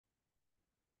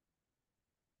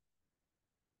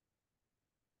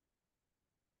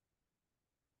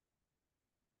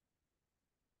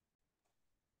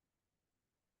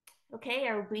Okay,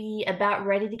 are we about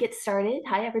ready to get started?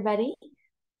 Hi, everybody.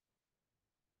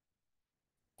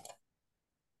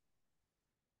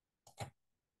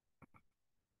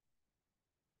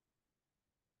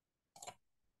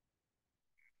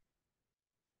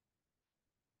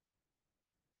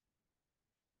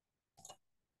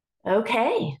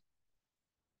 Okay,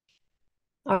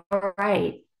 all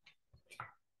right.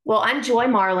 Well, I'm Joy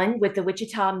Marlin with the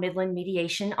Wichita Midland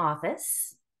Mediation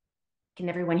Office. Can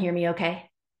everyone hear me okay?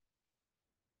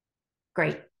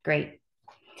 Great, great.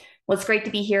 Well, it's great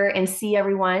to be here and see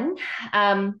everyone.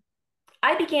 Um,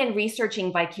 I began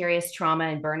researching vicarious trauma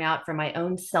and burnout for my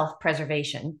own self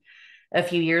preservation a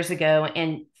few years ago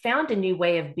and found a new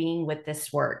way of being with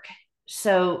this work.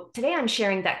 So today I'm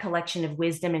sharing that collection of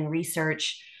wisdom and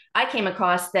research I came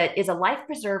across that is a life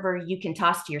preserver you can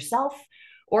toss to yourself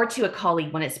or to a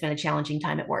colleague when it's been a challenging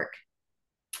time at work.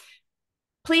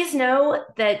 Please know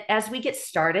that as we get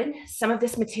started, some of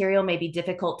this material may be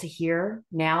difficult to hear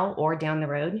now or down the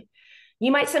road.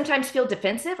 You might sometimes feel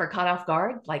defensive or caught off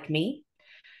guard, like me,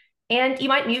 and you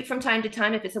might mute from time to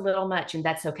time if it's a little much, and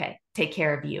that's okay. Take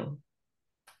care of you.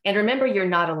 And remember, you're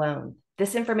not alone.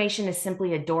 This information is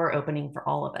simply a door opening for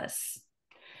all of us.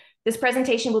 This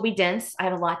presentation will be dense. I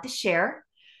have a lot to share,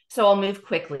 so I'll move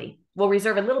quickly. We'll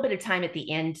reserve a little bit of time at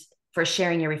the end for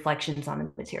sharing your reflections on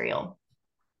the material.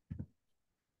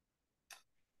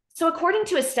 So according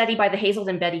to a study by the Hazel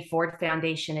and Betty Ford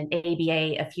Foundation and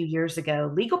ABA a few years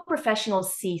ago, legal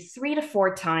professionals see 3 to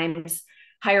 4 times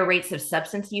higher rates of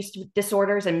substance use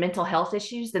disorders and mental health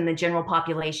issues than the general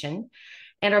population,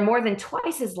 and are more than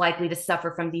twice as likely to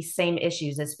suffer from these same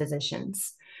issues as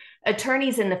physicians.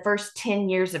 Attorneys in the first 10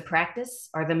 years of practice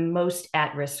are the most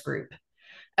at-risk group.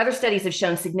 Other studies have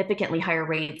shown significantly higher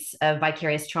rates of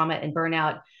vicarious trauma and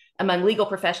burnout among legal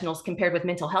professionals compared with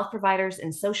mental health providers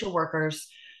and social workers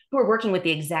who are working with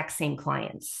the exact same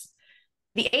clients.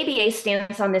 The ABA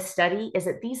stance on this study is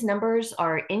that these numbers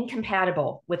are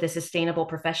incompatible with a sustainable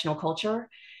professional culture,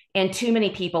 and too many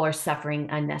people are suffering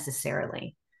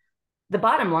unnecessarily. The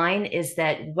bottom line is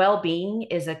that well-being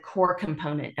is a core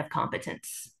component of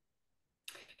competence.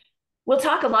 We'll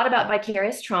talk a lot about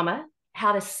vicarious trauma,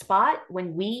 how to spot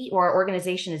when we or our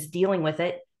organization is dealing with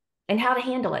it, and how to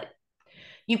handle it.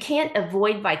 You can't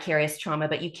avoid vicarious trauma,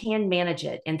 but you can manage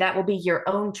it, and that will be your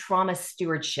own trauma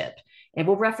stewardship. And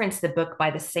we'll reference the book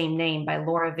by the same name by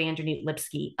Laura Vandernoot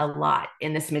Lipsky a lot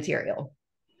in this material.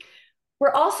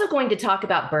 We're also going to talk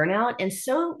about burnout, and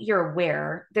so you're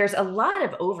aware, there's a lot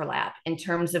of overlap in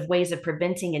terms of ways of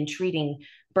preventing and treating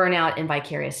burnout and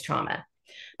vicarious trauma.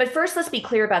 But first, let's be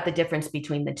clear about the difference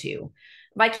between the two.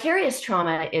 Vicarious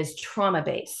trauma is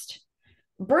trauma-based.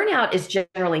 Burnout is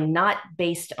generally not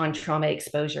based on trauma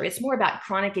exposure. It's more about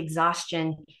chronic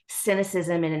exhaustion,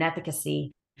 cynicism, and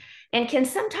inefficacy, and can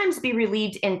sometimes be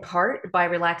relieved in part by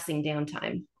relaxing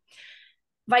downtime.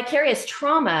 Vicarious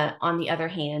trauma, on the other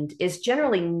hand, is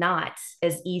generally not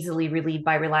as easily relieved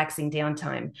by relaxing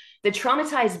downtime. The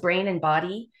traumatized brain and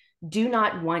body do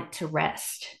not want to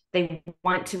rest. They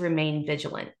want to remain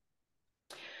vigilant.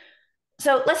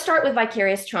 So let's start with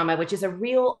vicarious trauma, which is a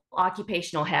real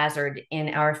occupational hazard in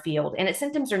our field, and its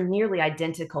symptoms are nearly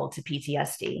identical to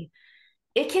PTSD.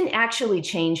 It can actually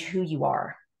change who you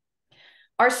are.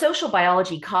 Our social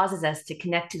biology causes us to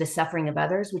connect to the suffering of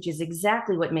others, which is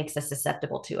exactly what makes us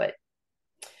susceptible to it.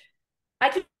 I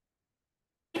keep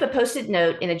a post-it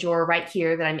note in a drawer right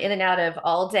here that I'm in and out of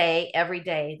all day, every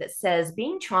day, that says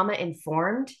being trauma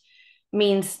informed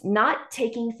means not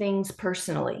taking things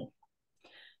personally.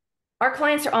 Our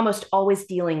clients are almost always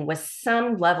dealing with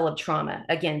some level of trauma.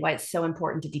 Again, why it's so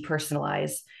important to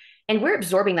depersonalize. And we're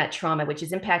absorbing that trauma, which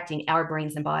is impacting our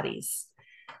brains and bodies.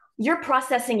 You're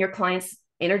processing your client's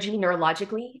energy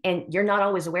neurologically, and you're not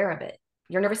always aware of it.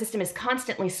 Your nervous system is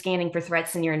constantly scanning for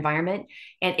threats in your environment,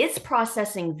 and it's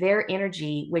processing their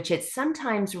energy, which it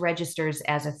sometimes registers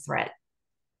as a threat.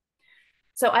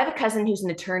 So I have a cousin who's an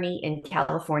attorney in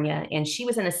California, and she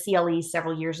was in a CLE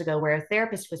several years ago where a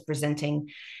therapist was presenting.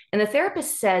 And the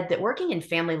therapist said that working in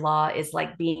family law is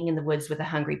like being in the woods with a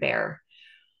hungry bear.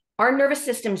 Our nervous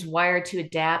system's wired to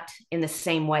adapt in the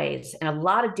same ways, and a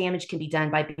lot of damage can be done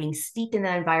by being steeped in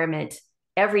that environment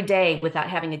every day without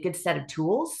having a good set of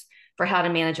tools for how to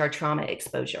manage our trauma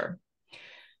exposure.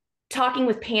 Talking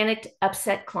with panicked,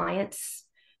 upset clients,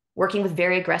 working with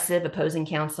very aggressive opposing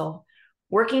counsel,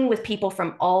 working with people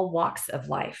from all walks of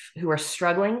life who are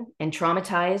struggling and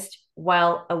traumatized,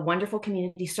 while a wonderful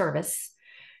community service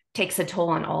takes a toll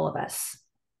on all of us.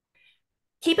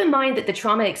 Keep in mind that the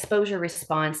trauma exposure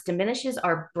response diminishes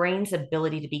our brain's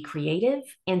ability to be creative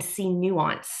and see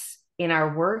nuance in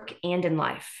our work and in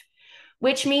life.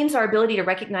 which means our ability to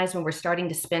recognize when we're starting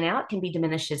to spin out can be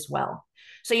diminished as well.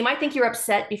 So you might think you're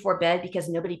upset before bed because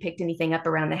nobody picked anything up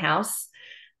around the house.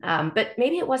 But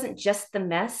maybe it wasn't just the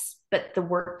mess, but the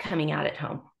work coming out at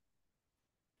home.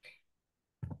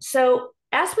 So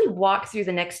as we walk through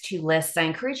the next two lists, I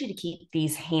encourage you to keep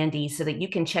these handy so that you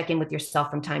can check in with yourself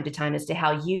from time to time as to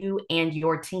how you and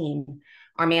your team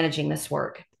are managing this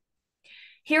work.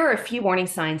 Here are a few warning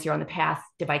signs you're on the path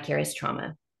to vicarious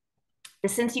trauma. The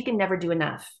sense you can never do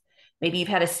enough. Maybe you've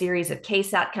had a series of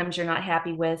case outcomes you're not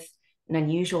happy with, an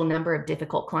unusual number of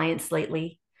difficult clients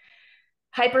lately.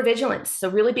 Hypervigilance, so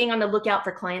really being on the lookout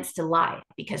for clients to lie,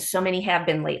 because so many have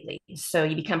been lately. So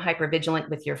you become hypervigilant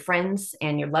with your friends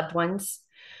and your loved ones.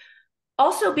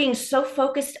 Also being so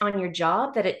focused on your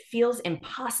job that it feels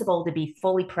impossible to be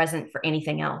fully present for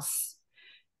anything else.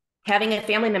 Having a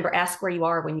family member ask where you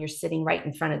are when you're sitting right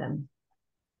in front of them.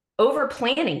 Over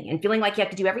planning and feeling like you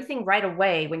have to do everything right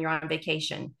away when you're on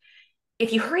vacation.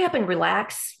 If you hurry up and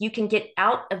relax, you can get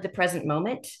out of the present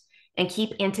moment and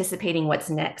keep anticipating what's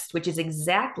next, which is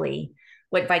exactly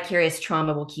what vicarious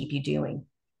trauma will keep you doing,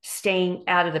 staying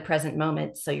out of the present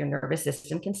moment so your nervous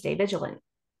system can stay vigilant.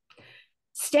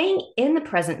 Staying in the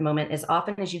present moment as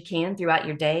often as you can throughout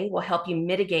your day will help you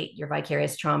mitigate your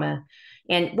vicarious trauma.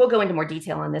 And we'll go into more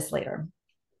detail on this later.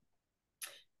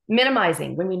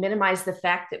 Minimizing, when we minimize the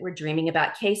fact that we're dreaming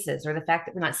about cases or the fact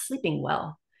that we're not sleeping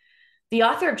well. The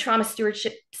author of Trauma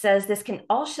Stewardship says this can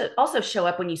also show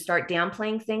up when you start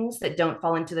downplaying things that don't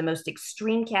fall into the most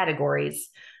extreme categories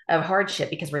of hardship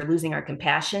because we're losing our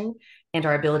compassion and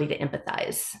our ability to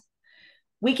empathize.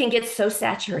 We can get so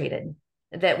saturated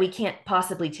that we can't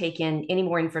possibly take in any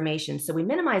more information. So we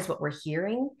minimize what we're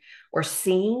hearing or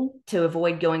seeing to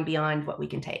avoid going beyond what we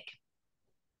can take.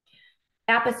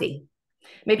 Apathy.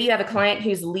 Maybe you have a client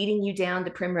who's leading you down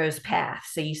the primrose path.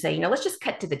 So you say, let's just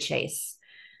cut to the chase.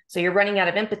 So you're running out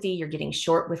of empathy, you're getting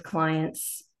short with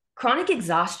clients. Chronic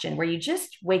exhaustion, where you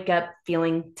just wake up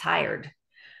feeling tired.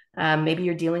 Maybe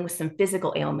you're dealing with some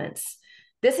physical ailments.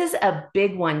 This is a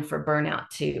big one for burnout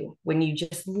too, when you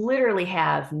just literally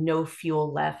have no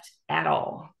fuel left at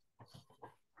all.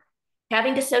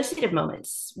 Having dissociative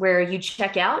moments where you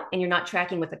check out and you're not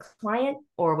tracking with a client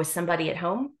or with somebody at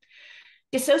home.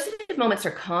 Dissociative moments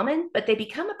are common, but they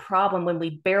become a problem when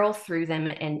we barrel through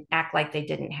them and act like they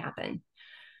didn't happen.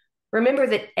 Remember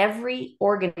that every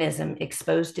organism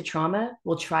exposed to trauma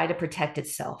will try to protect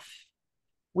itself.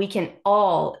 We can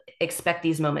all expect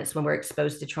these moments when we're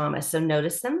exposed to trauma, so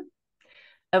notice them,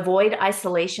 avoid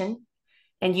isolation,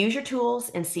 and use your tools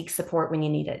and seek support when you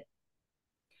need it.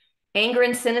 Anger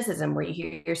and cynicism, where you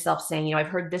hear yourself saying, I've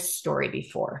heard this story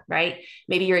before, right?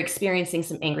 Maybe you're experiencing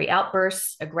some angry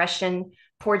outbursts, aggression,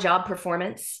 poor job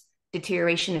performance,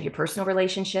 deterioration of your personal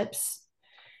relationships.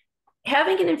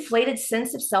 Having an inflated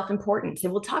sense of self-importance.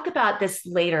 And we'll talk about this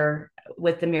later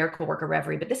with the miracle worker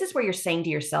reverie, but this is where you're saying to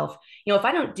yourself, if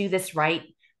I don't do this right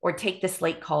or take this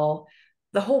late call,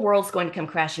 the whole world's going to come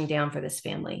crashing down for this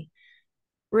family.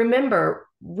 Remember,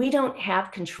 we don't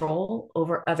have control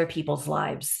over other people's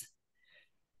lives.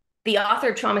 The author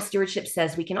of Trauma Stewardship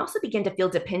says we can also begin to feel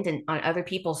dependent on other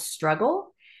people's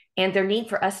struggle and their need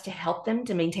for us to help them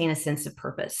to maintain a sense of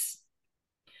purpose.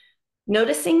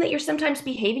 Noticing that you're sometimes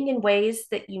behaving in ways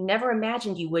that you never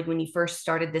imagined you would when you first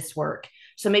started this work.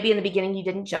 So maybe in the beginning, you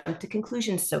didn't jump to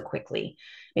conclusions so quickly.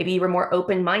 Maybe you were more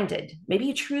open-minded. Maybe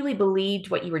you truly believed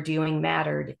what you were doing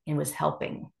mattered and was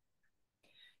helping.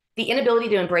 The inability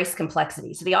to embrace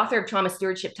complexity. So the author of Trauma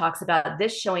Stewardship talks about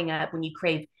this showing up when you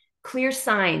crave clear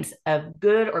signs of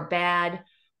good or bad,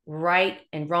 right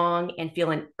and wrong, and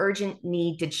feel an urgent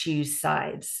need to choose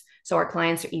sides. So our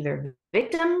clients are either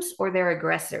victims or they're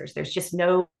aggressors. There's just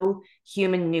no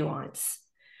human nuance.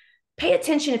 Pay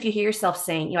attention if you hear yourself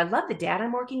saying, I love the dad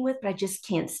I'm working with, but I just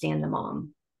can't stand the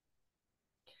mom.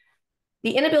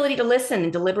 The inability to listen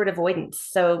and deliberate avoidance.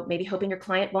 So maybe hoping your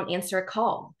client won't answer a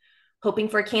call, hoping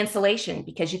for a cancellation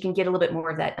because you can get a little bit more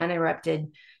of that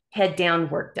uninterrupted head down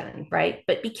work done, right?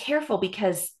 But be careful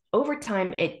because over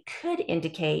time, it could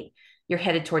indicate you're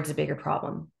headed towards a bigger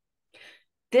problem.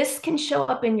 This can show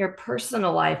up in your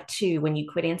personal life too, when you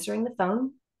quit answering the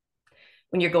phone,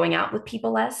 when you're going out with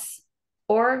people less,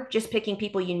 or just picking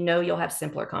people you'll have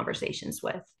simpler conversations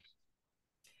with.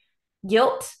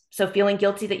 Guilt, so feeling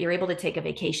guilty that you're able to take a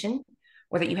vacation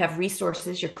or that you have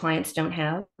resources your clients don't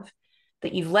have,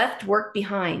 that you've left work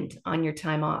behind on your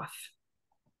time off.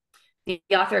 The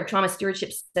author of Trauma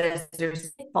Stewardship says there's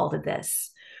a pitfall to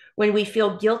this. When we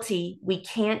feel guilty, we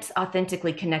can't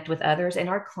authentically connect with others, and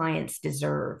our clients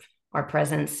deserve our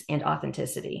presence and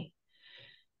authenticity.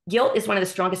 Guilt is one of the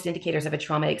strongest indicators of a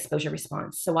trauma exposure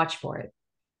response, so watch for it.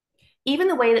 Even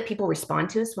the way that people respond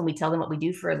to us when we tell them what we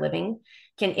do for a living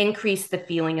can increase the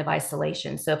feeling of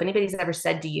isolation. So if anybody's ever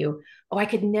said to you, "Oh, I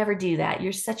could never do that.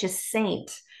 You're such a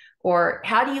saint." Or,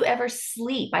 "How do you ever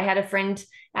sleep?" I had a friend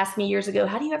ask me years ago,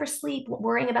 "How do you ever sleep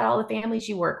worrying about all the families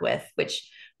you work with?" Which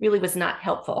really was not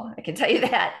helpful. I can tell you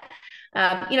that.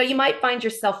 You might find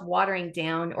yourself watering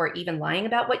down or even lying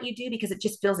about what you do because it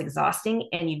just feels exhausting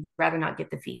and you'd rather not get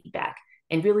the feedback.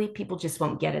 And really, people just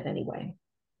won't get it anyway.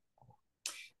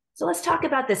 So let's talk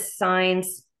about the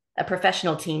signs a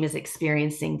professional team is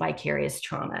experiencing vicarious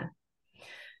trauma.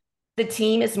 The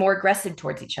team is more aggressive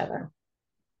towards each other.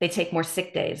 They take more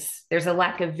sick days. There's a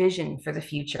lack of vision for the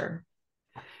future.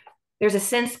 There's a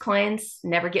sense clients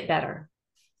never get better.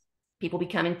 People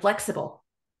become inflexible.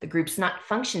 The group's not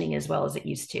functioning as well as it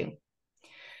used to.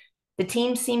 The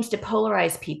team seems to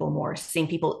polarize people more, seeing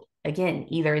people, again,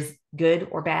 either as good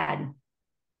or bad.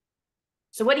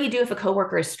 So what do you do if a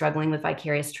coworker is struggling with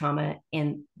vicarious trauma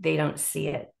and they don't see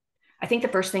it? I think the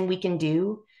first thing we can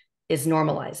do is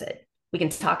normalize it. We can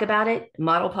talk about it,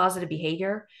 model positive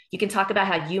behavior. You can talk about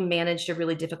how you managed a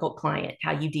really difficult client,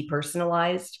 how you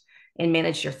depersonalized and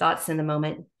managed your thoughts in the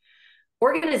moment.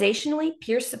 Organizationally,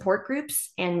 peer support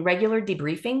groups and regular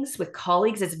debriefings with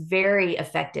colleagues is very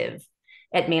effective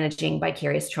at managing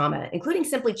vicarious trauma, including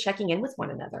simply checking in with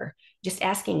one another, just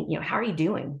asking, how are you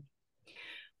doing?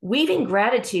 Weaving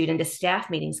gratitude into staff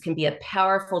meetings can be a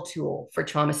powerful tool for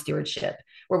trauma stewardship,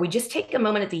 where we just take a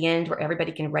moment at the end where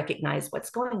everybody can recognize what's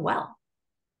going well.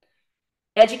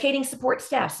 Educating support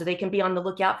staff so they can be on the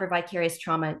lookout for vicarious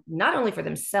trauma, not only for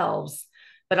themselves,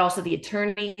 but also the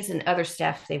attorneys and other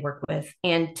staff they work with,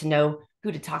 and to know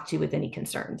who to talk to with any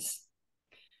concerns.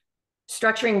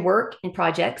 Structuring work and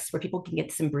projects where people can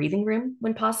get some breathing room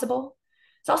when possible.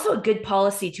 It's also a good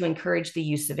policy to encourage the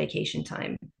use of vacation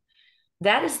time.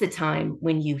 That is the time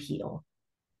when you heal.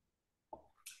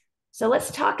 So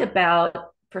let's talk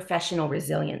about professional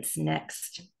resilience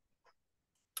next.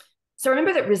 So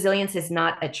remember that resilience is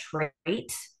not a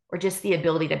trait or just the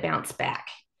ability to bounce back.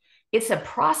 It's a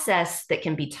process that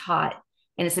can be taught,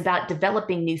 and it's about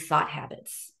developing new thought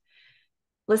habits.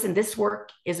 Listen, this work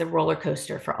is a roller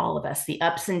coaster for all of us. The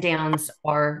ups and downs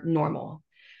are normal,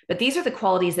 but these are the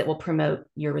qualities that will promote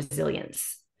your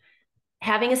resilience.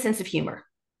 Having a sense of humor,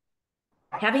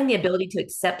 having the ability to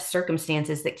accept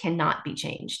circumstances that cannot be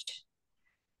changed,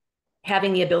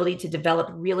 having the ability to develop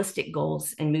realistic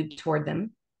goals and move toward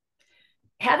them,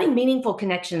 having meaningful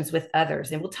connections with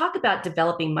others. And we'll talk about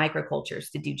developing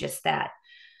microcultures to do just that.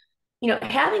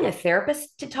 Having a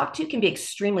therapist to talk to can be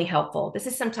extremely helpful. This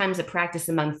is sometimes a practice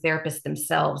among therapists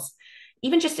themselves.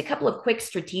 Even just a couple of quick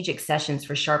strategic sessions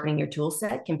for sharpening your tool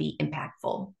set can be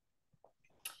impactful.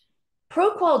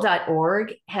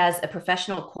 ProQual.org has a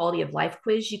professional quality of life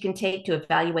quiz you can take to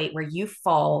evaluate where you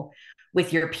fall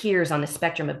with your peers on the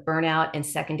spectrum of burnout and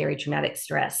secondary traumatic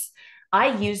stress.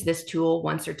 I use this tool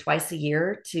once or twice a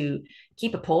year to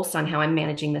keep a pulse on how I'm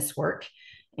managing this work,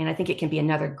 and I think it can be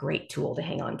another great tool to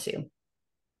hang on to.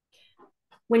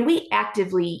 When we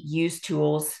actively use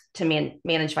tools to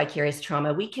manage vicarious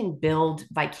trauma, we can build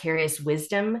vicarious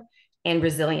wisdom and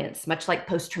resilience, much like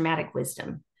post-traumatic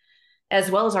wisdom,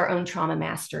 as well as our own trauma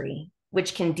mastery,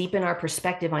 which can deepen our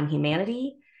perspective on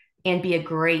humanity and be a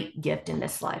great gift in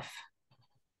this life.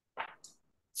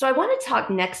 So I want to talk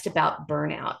next about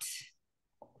burnout.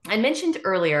 I mentioned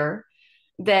earlier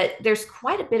that there's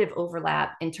quite a bit of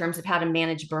overlap in terms of how to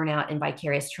manage burnout and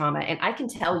vicarious trauma. And I can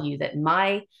tell you that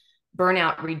my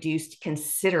burnout reduced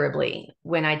considerably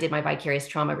when I did my vicarious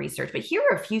trauma research. But here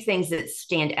are a few things that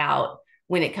stand out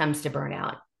when it comes to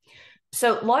burnout.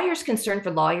 So Lawyers Concerned for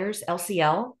Lawyers,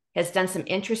 LCL, has done some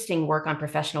interesting work on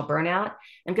professional burnout.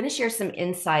 I'm going to share some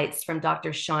insights from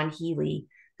Dr. Sean Healy,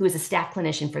 who is a staff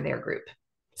clinician for their group.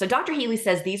 So Dr. Healy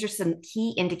says these are some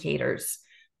key indicators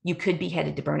you could be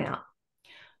headed to burnout.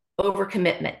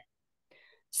 Overcommitment.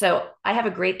 So I have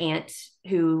a great aunt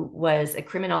who was a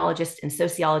criminologist and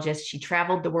sociologist. She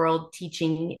traveled the world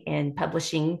teaching and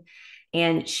publishing,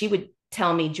 and she would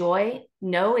tell me, "Joy,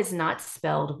 no is not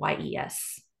spelled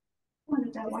Y-E-S.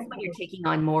 When you're taking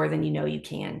on more than you know you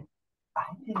can."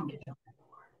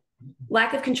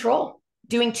 Lack of control,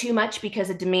 doing too much because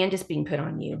a demand is being put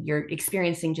on you. You're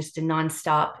experiencing just a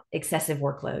nonstop excessive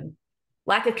workload.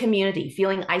 Lack of community,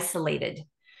 feeling isolated.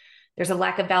 There's a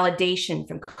lack of validation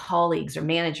from colleagues or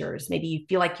managers. Maybe you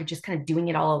feel like you're just kind of doing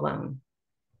it all alone.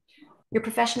 Your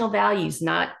professional values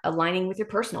not aligning with your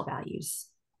personal values.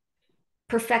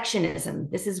 Perfectionism,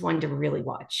 this is one to really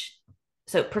watch.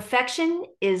 So perfection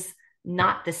is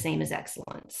not the same as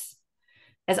excellence.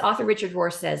 As author Richard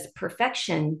Rohr says,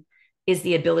 perfection is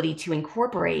the ability to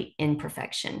incorporate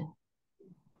imperfection.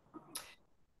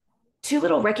 Too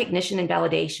little recognition and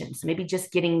validation. So maybe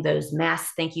just getting those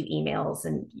mass thank you emails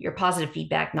and your positive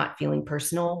feedback not feeling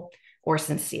personal or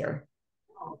sincere.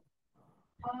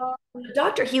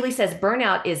 Dr. Healy says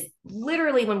burnout is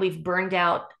literally when we've burned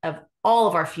out of all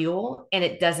of our fuel and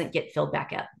it doesn't get filled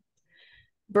back up.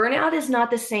 Burnout is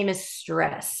not the same as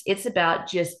stress. It's about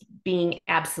just being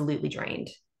absolutely drained.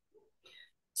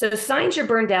 So the signs you're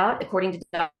burned out, according to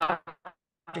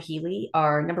Dr. Healy,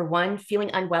 are number one,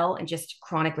 feeling unwell and just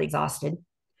chronically exhausted,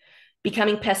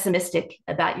 becoming pessimistic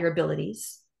about your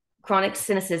abilities, chronic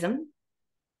cynicism,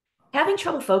 having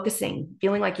trouble focusing,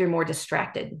 feeling like you're more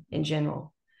distracted in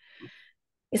general.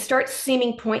 It starts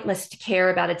seeming pointless to care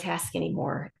about a task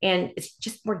anymore, and it's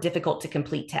just more difficult to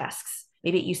complete tasks.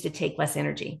 Maybe it used to take less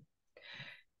energy.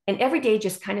 And every day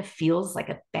just kind of feels like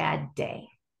a bad day.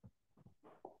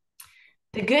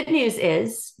 The good news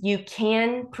is you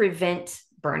can prevent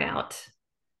burnout.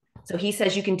 So he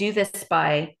says you can do this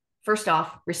by, first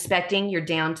off, respecting your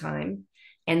downtime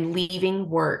and leaving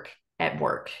work at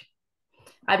work.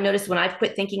 I've noticed when I've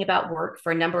quit thinking about work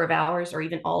for a number of hours or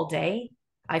even all day,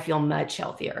 I feel much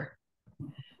healthier.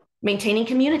 Maintaining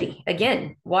community,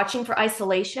 again, watching for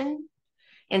isolation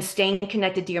and staying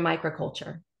connected to your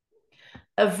microculture.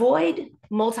 Avoid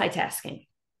multitasking.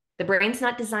 The brain's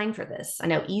not designed for this. I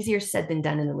know, easier said than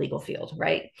done in the legal field,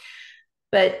 right?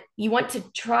 But you want to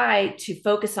try to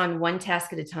focus on one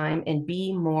task at a time and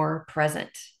be more present.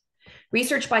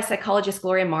 Research by psychologist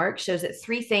Gloria Mark shows that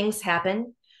 3 things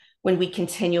happen when we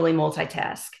continually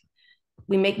multitask.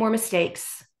 We make more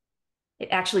mistakes. It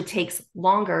actually takes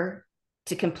longer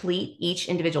to complete each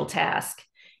individual task,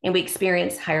 and we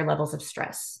experience higher levels of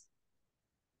stress.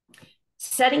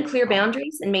 Setting clear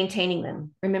boundaries and maintaining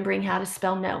them, remembering how to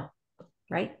spell no,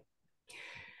 right?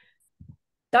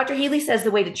 Dr. Healy says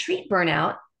the way to treat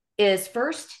burnout is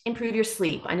first, improve your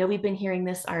sleep. I know we've been hearing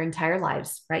this our entire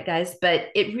lives, right, guys? But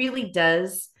it really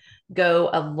does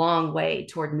go a long way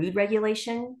toward mood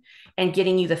regulation and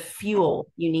getting you the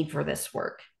fuel you need for this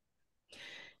work.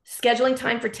 Scheduling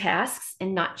time for tasks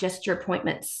and not just your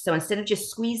appointments. So instead of just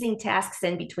squeezing tasks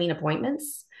in between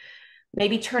appointments,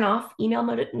 maybe turn off email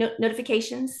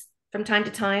notifications from time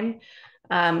to time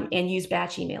and use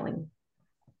batch emailing.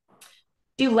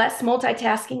 Do less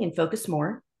multitasking and focus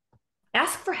more.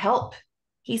 Ask for help.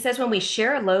 He says when we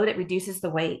share a load, it reduces the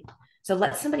weight. So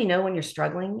let somebody know when you're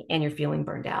struggling and you're feeling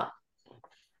burned out.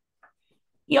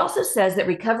 He also says that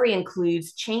recovery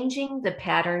includes changing the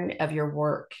pattern of your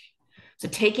work. So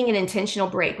taking an intentional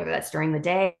break, whether that's during the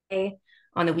day,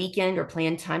 on the weekend, or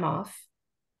planned time off,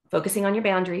 focusing on your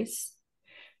boundaries,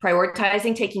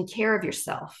 prioritizing taking care of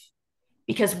yourself,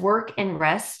 because work and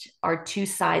rest are 2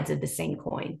 sides of the same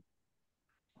coin.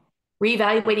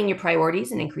 Reevaluating your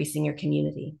priorities and increasing your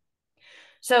community.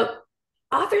 So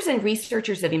authors and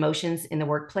researchers of emotions in the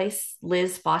workplace,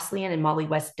 Liz Foslian and Molly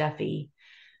West Duffy,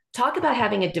 talk about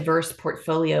having a diverse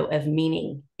portfolio of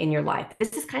meaning in your life.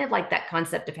 This is kind of like that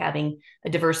concept of having a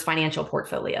diverse financial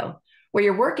portfolio where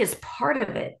your work is part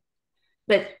of it,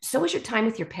 but so is your time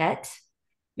with your pet,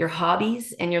 your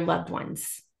hobbies, and your loved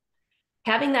ones.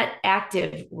 Having that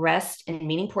active rest and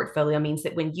meaning portfolio means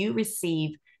that when you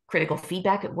receive critical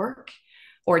feedback at work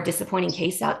or a disappointing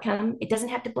case outcome, it doesn't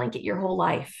have to blanket your whole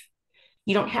life.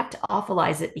 You don't have to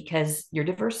awfulize it because you're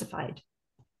diversified.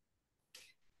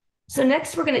 So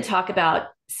next, we're going to talk about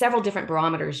several different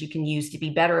barometers you can use to be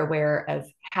better aware of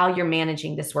how you're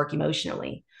managing this work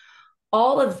emotionally.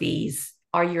 All of these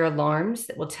are your alarms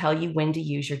that will tell you when to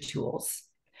use your tools.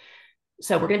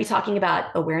 So we're going to be talking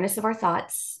about awareness of our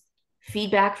thoughts,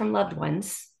 feedback from loved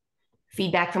ones,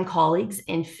 feedback from colleagues,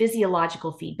 and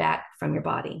physiological feedback from your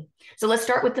body. So let's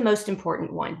start with the most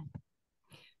important one,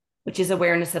 which is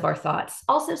awareness of our thoughts,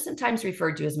 also sometimes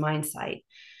referred to as mindsight.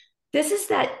 This is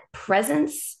that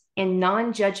presence and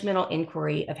non-judgmental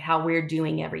inquiry of how we're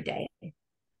doing every day.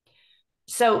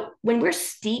 So when we're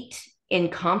steeped in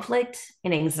conflict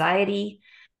and anxiety,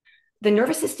 the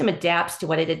nervous system adapts to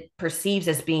what it perceives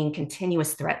as being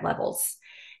continuous threat levels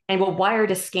and will wire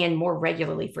to scan more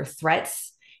regularly for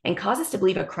threats and cause us to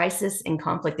believe a crisis and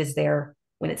conflict is there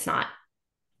when it's not.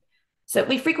 So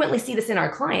we frequently see this in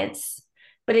our clients,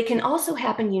 but it can also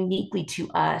happen uniquely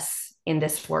to us in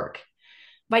this work.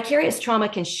 Vicarious trauma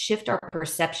can shift our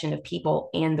perception of people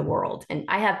and the world. And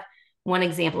I have one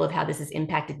example of how this has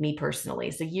impacted me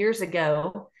personally. So years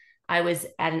ago, I was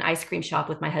at an ice cream shop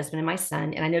with my husband and my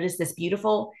son, and I noticed this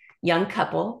beautiful young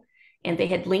couple, and they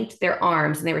had linked their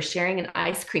arms and they were sharing an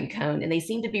ice cream cone, and they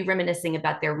seemed to be reminiscing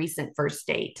about their recent first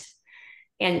date.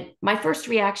 And my first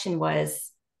reaction was,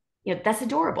 that's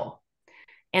adorable.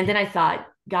 And then I thought,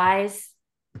 guys,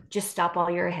 just stop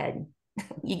while you're ahead.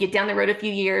 You get down the road a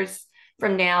few years,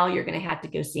 from now, you're going to have to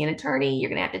go see an attorney. You're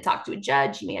going to have to talk to a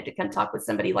judge. You may have to come talk with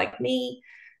somebody like me.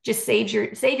 Just save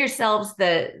yourselves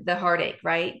the heartache,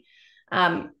 right?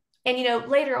 And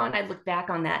later on, I looked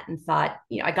back on that and thought,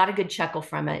 I got a good chuckle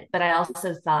from it, but I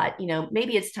also thought,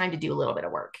 maybe it's time to do a little bit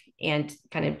of work and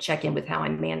kind of check in with how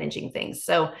I'm managing things.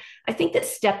 So I think that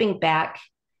stepping back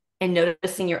and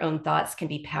noticing your own thoughts can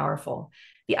be powerful.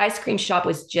 The ice cream shop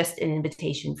was just an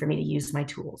invitation for me to use my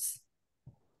tools.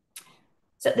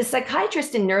 So the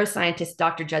psychiatrist and neuroscientist,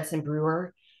 Dr. Judson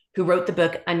Brewer, who wrote the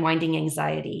book Unwinding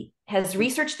Anxiety, has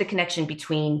researched the connection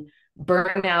between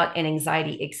burnout and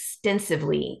anxiety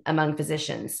extensively among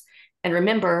physicians. And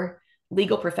remember,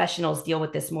 legal professionals deal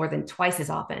with this more than twice as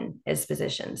often as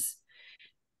physicians.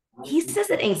 He says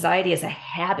that anxiety is a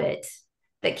habit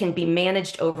that can be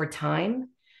managed over time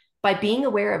by being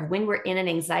aware of when we're in an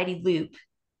anxiety loop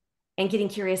and getting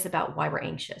curious about why we're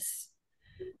anxious.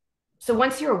 So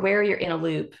once you're aware you're in a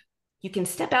loop, you can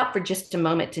step out for just a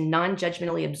moment to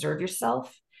non-judgmentally observe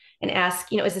yourself and ask,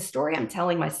 is the story I'm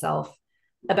telling myself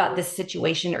about this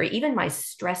situation or even my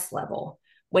stress level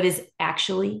what is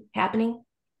actually happening?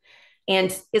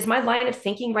 And is my line of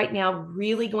thinking right now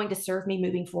really going to serve me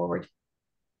moving forward?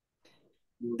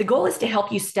 The goal is to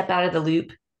help you step out of the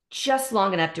loop just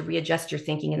long enough to readjust your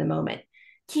thinking in the moment,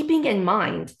 keeping in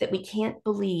mind that we can't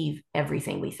believe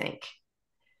everything we think.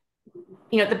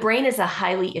 The brain is a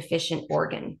highly efficient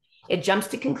organ. It jumps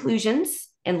to conclusions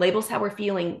and labels how we're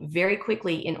feeling very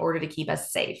quickly in order to keep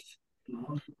us safe.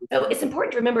 So it's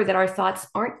important to remember that our thoughts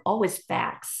aren't always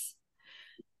facts.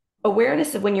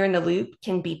 Awareness of when you're in the loop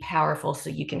can be powerful so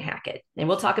you can hack it. And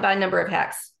we'll talk about a number of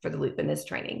hacks for the loop in this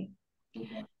training.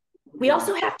 We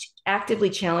also have to actively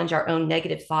challenge our own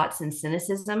negative thoughts and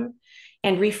cynicism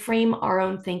and reframe our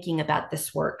own thinking about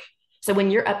this work. So when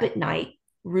you're up at night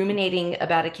ruminating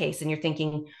about a case and you're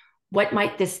thinking, what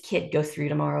might this kid go through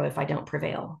tomorrow if I don't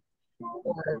prevail?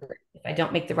 Or if I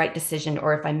don't make the right decision,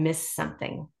 or if I miss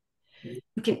something?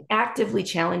 You can actively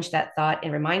challenge that thought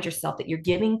and remind yourself that you're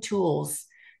giving tools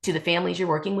to the families you're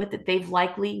working with that they've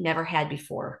likely never had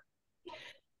before.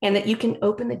 And that you can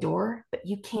open the door, but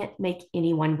you can't make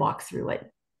anyone walk through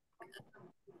it.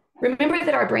 Remember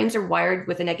that our brains are wired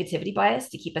with a negativity bias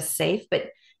to keep us safe, but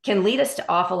can lead us to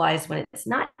awfulize when it's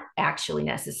not actually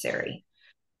necessary.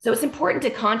 So it's important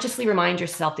to consciously remind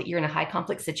yourself that you're in a high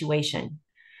conflict situation,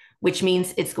 which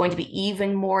means it's going to be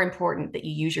even more important that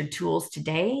you use your tools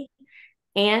today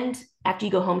and after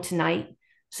you go home tonight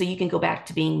so you can go back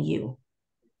to being you.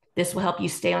 This will help you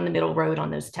stay on the middle road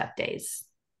on those tough days.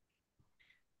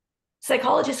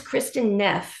 Psychologist Kristen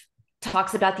Neff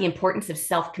talks about the importance of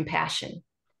self-compassion.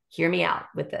 Hear me out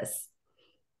with this.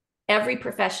 Every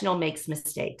professional makes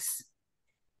mistakes.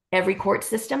 Every court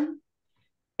system,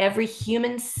 every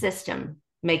human system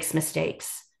makes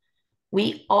mistakes.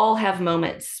 We all have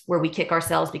moments where we kick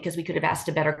ourselves because we could have asked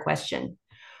a better question,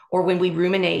 or when we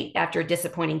ruminate after a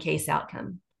disappointing case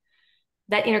outcome.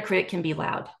 That inner critic can be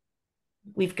loud.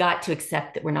 We've got to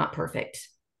accept that we're not perfect.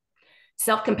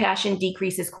 Self-compassion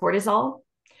decreases cortisol.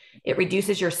 It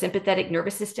reduces your sympathetic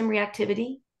nervous system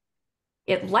reactivity.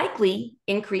 It likely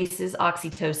increases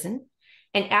oxytocin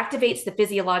and activates the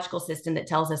physiological system that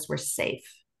tells us we're safe.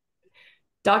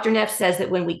 Dr. Neff says that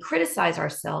when we criticize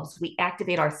ourselves, we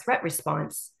activate our threat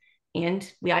response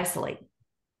and we isolate.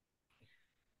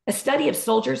 A study of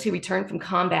soldiers who returned from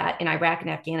combat in Iraq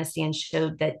and Afghanistan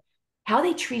showed that how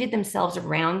they treated themselves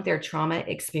around their trauma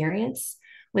experience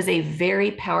was a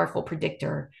very powerful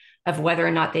predictor of whether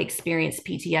or not they experienced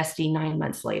PTSD 9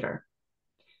 months later.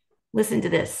 Listen to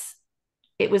this.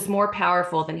 It was more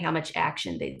powerful than how much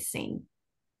action they'd seen.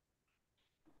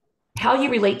 How you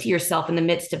relate to yourself in the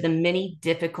midst of the many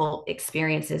difficult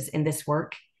experiences in this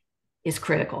work is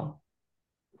critical.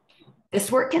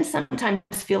 This work can sometimes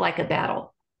feel like a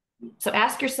battle. So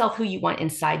ask yourself who you want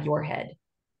inside your head.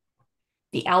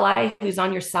 The ally who's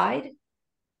on your side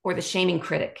or the shaming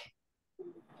critic?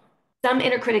 Some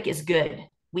inner critic is good.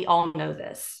 We all know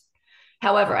this.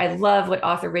 However, I love what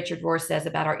author Richard Rohr says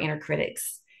about our inner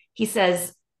critics. He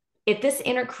says, if this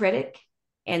inner critic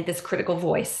and this critical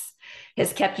voice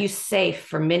has kept you safe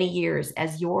for many years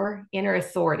as your inner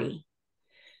authority,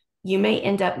 you may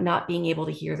end up not being able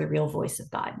to hear the real voice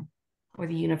of God or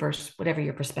the universe, whatever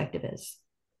your perspective is.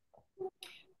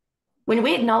 When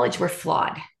we acknowledge we're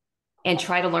flawed and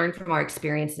try to learn from our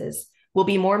experiences, we'll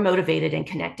be more motivated and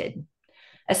connected.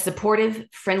 A supportive,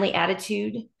 friendly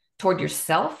attitude toward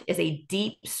yourself is a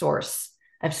deep source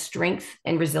of strength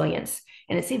and resilience,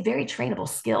 and it's a very trainable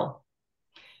skill.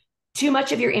 Too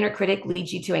much of your inner critic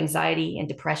leads you to anxiety and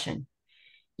depression.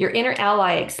 Your inner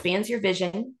ally expands your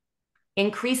vision,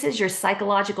 increases your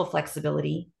psychological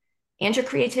flexibility, and your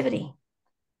creativity.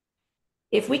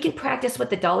 If we can practice what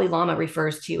the Dalai Lama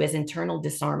refers to as internal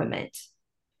disarmament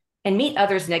and meet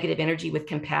others' negative energy with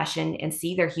compassion and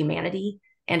see their humanity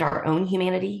and our own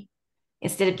humanity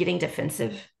instead of getting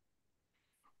defensive,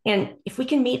 and if we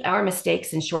can meet our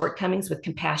mistakes and shortcomings with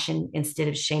compassion instead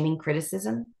of shaming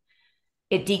criticism,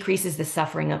 it decreases the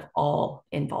suffering of all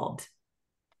involved.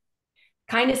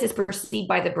 Kindness is perceived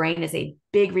by the brain as a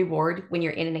big reward when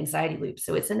you're in an anxiety loop.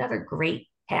 So it's another great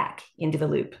hack into the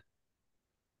loop.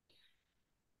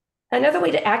 Another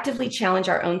way to actively challenge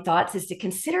our own thoughts is to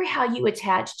consider how you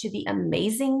attach to the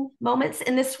amazing moments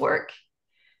in this work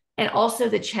and also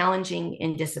the challenging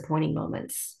and disappointing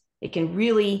moments. It can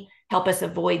really help us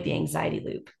avoid the anxiety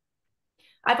loop.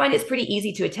 I find it's pretty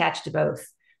easy to attach to both.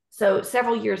 So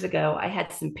several years ago, I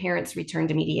had some parents return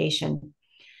to mediation,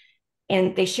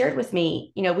 and they shared with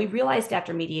me, we realized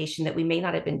after mediation that we may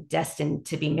not have been destined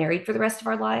to be married for the rest of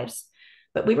our lives,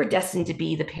 but we were destined to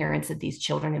be the parents of these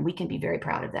children, and we can be very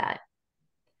proud of that.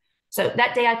 So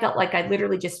that day I felt like I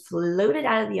literally just floated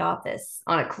out of the office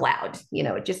on a cloud.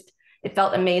 It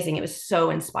felt amazing. It was so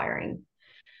inspiring.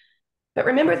 But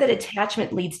remember that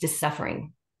attachment leads to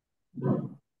suffering.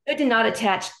 Good to not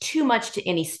attach too much to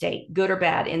any state, good or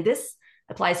bad. And this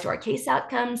applies to our case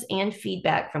outcomes and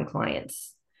feedback from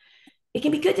clients. It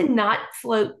can be good to not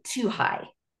float too high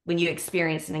when you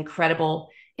experience an incredible,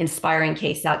 inspiring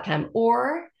case outcome,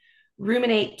 or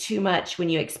ruminate too much when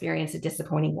you experience a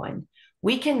disappointing one.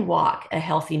 We can walk a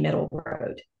healthy middle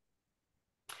road.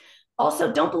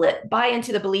 Also, don't buy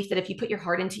into the belief that if you put your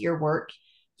heart into your work,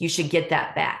 you should get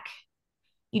that back.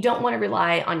 You don't want to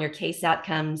rely on your case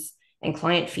outcomes and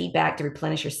client feedback to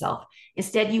replenish yourself.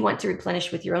 Instead, you want to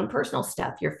replenish with your own personal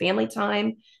stuff, your family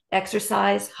time,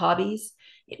 exercise, hobbies.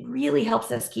 It really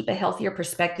helps us keep a healthier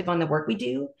perspective on the work we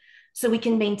do so we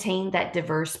can maintain that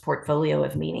diverse portfolio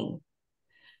of meaning.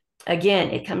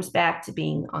 Again, it comes back to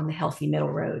being on the healthy middle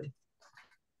road.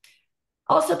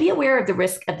 Also, be aware of the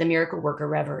risk of the miracle worker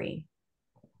reverie.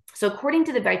 So according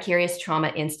to the Vicarious Trauma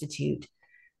Institute,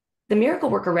 the miracle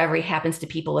worker reverie happens to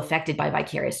people affected by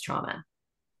vicarious trauma.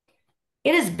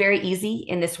 It is very easy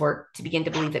in this work to begin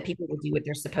to believe that people will do what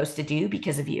they're supposed to do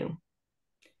because of you.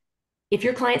 If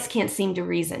your clients can't seem to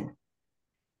reason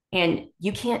and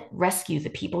you can't rescue the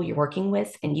people you're working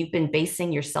with, and you've been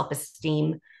basing your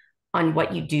self-esteem on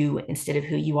what you do instead of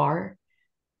who you are,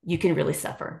 you can really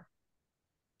suffer.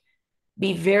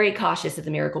 Be very cautious of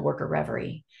the miracle worker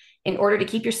reverie. In order to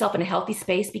keep yourself in a healthy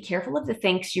space, be careful of the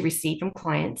thanks you receive from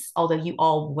clients, although you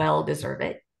all well deserve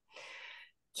it.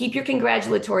 Keep your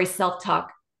congratulatory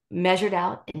self-talk measured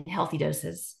out in healthy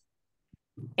doses.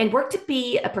 And work to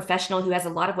be a professional who has a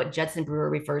lot of what Judson Brewer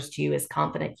refers to as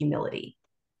confident humility.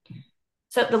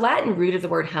 So the Latin root of the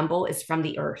word humble is from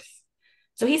the earth.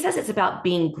 So he says it's about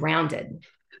being grounded.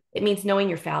 It means knowing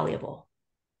you're fallible.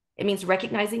 It means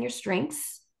recognizing your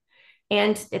strengths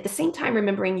and at the same time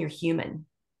remembering you're human.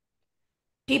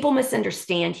 People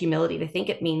misunderstand humility. They think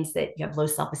it means that you have low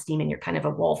self-esteem and you're kind of a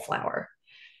wallflower.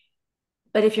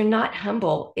 But if you're not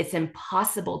humble, it's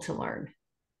impossible to learn.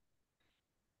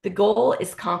 The goal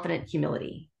is confident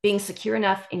humility, being secure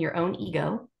enough in your own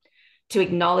ego to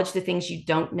acknowledge the things you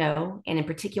don't know, and in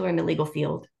particular in the legal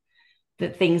field, the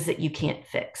things that you can't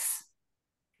fix.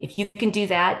 If you can do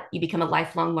that, you become a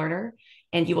lifelong learner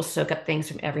and you will soak up things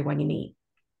from everyone you meet.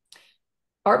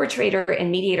 Arbitrator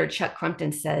and mediator Chuck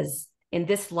Crumpton says, in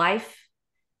this life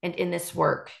and in this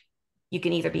work, you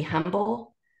can either be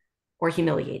humble or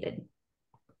humiliated.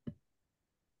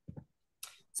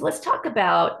 So let's talk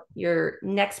about your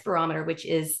next barometer, which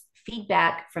is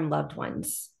feedback from loved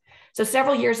ones. So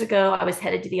several years ago, I was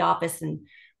headed to the office and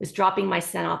was dropping my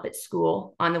son off at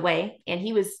school on the way, and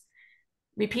he was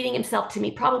repeating himself to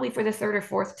me probably for the third or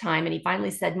fourth time. And he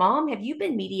finally said, "Mom, have you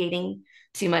been mediating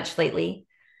too much lately?"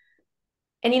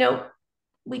 And,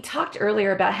 we talked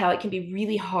earlier about how it can be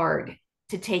really hard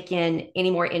to take in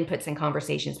any more inputs and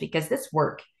conversations because this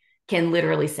work can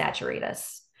literally saturate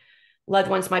us. Loved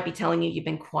ones might be telling you you've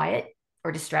been quiet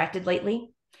or distracted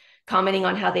lately, commenting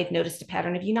on how they've noticed a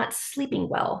pattern of you not sleeping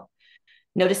well,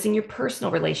 noticing your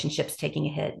personal relationships taking a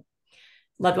hit.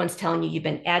 Loved ones telling you you've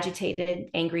been agitated,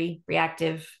 angry,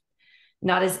 reactive,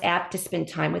 not as apt to spend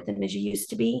time with them as you used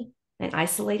to be, and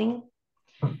isolating.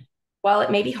 While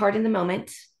it may be hard in the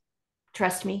moment,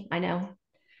 trust me, I know,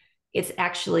 it's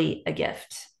actually a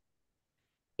gift.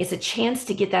 It's a chance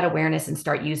to get that awareness and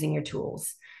start using your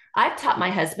tools. I've taught my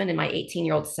husband and my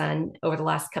 18-year-old son over the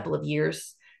last couple of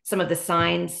years some of the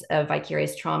signs of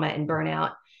vicarious trauma and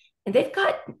burnout, and they've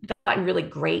gotten really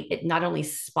great at not only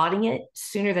spotting it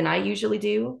sooner than I usually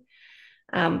do,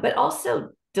 but also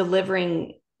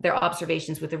delivering their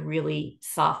observations with a really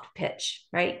soft pitch,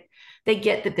 right? They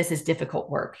get that this is difficult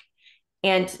work.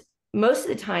 And most of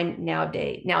the time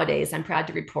nowadays, I'm proud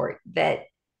to report that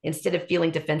instead of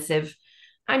feeling defensive,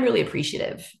 I'm really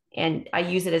appreciative. And I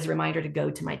use it as a reminder to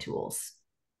go to my tools.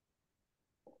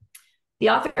 The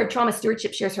author of Trauma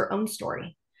Stewardship shares her own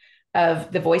story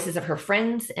of the voices of her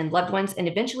friends and loved ones, and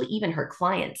eventually even her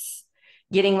clients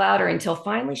getting louder until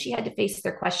finally she had to face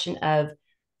their question of,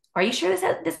 are you sure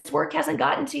this work hasn't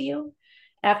gotten to you?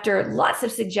 After lots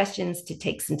of suggestions to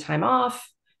take some time off,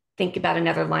 think about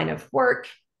another line of work,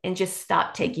 and just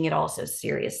stop taking it all so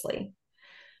seriously.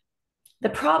 The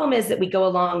problem is that we go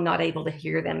along not able to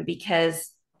hear them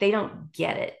because they don't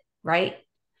get it, right?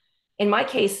 In my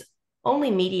case,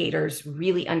 only mediators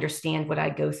really understand what I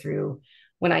go through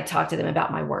when I talk to them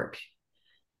about my work.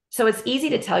 So it's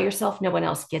easy to tell yourself no one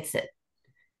else gets it,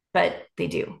 but they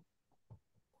do.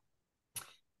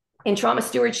 In Trauma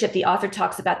Stewardship, the author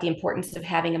talks about the importance of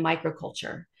having a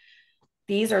microculture.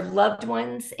 These are loved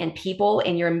ones and people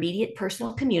in your immediate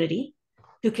personal community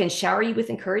who can shower you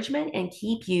with encouragement and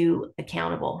keep you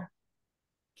accountable.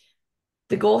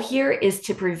 The goal here is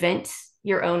to prevent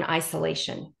your own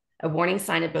isolation, a warning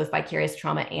sign of both vicarious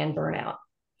trauma and burnout.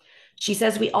 She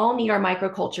says we all need our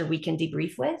microculture we can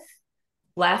debrief with,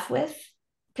 laugh with,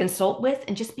 consult with,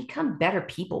 and just become better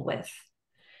people with.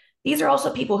 These are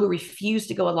also people who refuse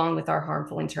to go along with our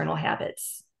harmful internal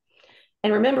habits.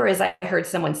 And remember, as I heard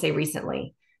someone say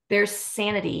recently, there's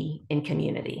sanity in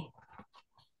community.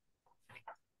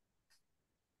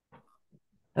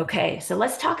 Okay, so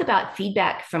let's talk about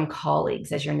feedback from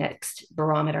colleagues as your next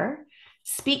barometer.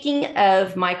 Speaking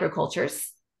of microcultures,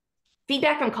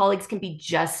 feedback from colleagues can be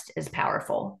just as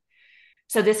powerful.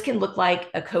 So this can look like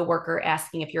a coworker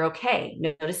asking if you're okay,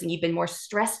 noticing you've been more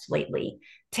stressed lately,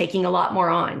 taking a lot more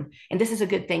on. And this is a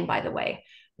good thing, by the way.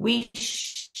 We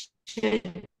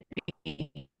should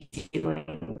be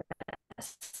doing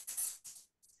this.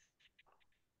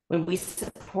 When we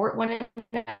support one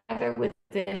another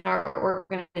within our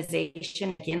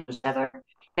organization, against each other,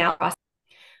 now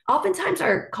oftentimes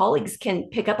our colleagues can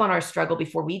pick up on our struggle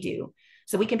before we do.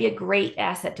 So we can be a great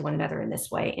asset to one another in this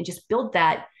way and just build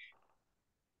that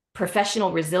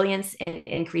professional resilience and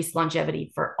increased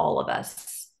longevity for all of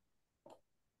us.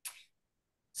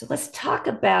 So let's talk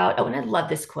about, oh, and I love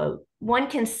this quote. One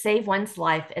can save one's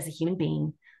life as a human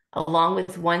being along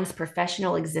with one's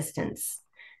professional existence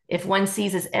if one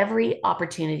seizes every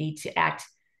opportunity to act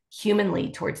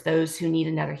humanly towards those who need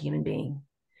another human being.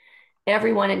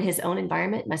 Everyone in his own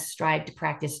environment must strive to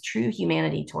practice true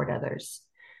humanity toward others.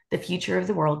 The future of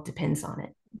the world depends on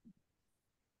it.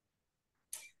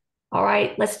 All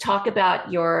right, let's talk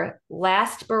about your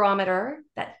last barometer,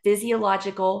 that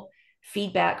physiological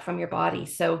feedback from your body.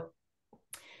 So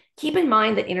keep in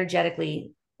mind that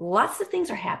energetically, lots of things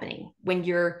are happening when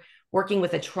you're working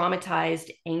with a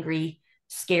traumatized, angry,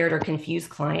 scared, or confused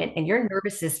client, and your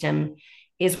nervous system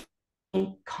is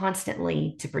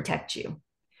constantly to protect you.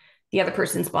 The other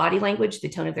person's body language, the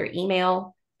tone of their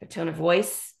email, their tone of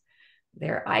voice,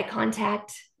 their eye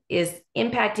contact is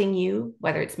impacting you,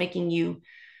 whether it's making you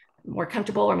more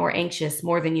comfortable or more anxious,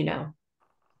 more than you know.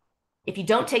 If you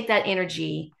don't take that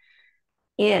energy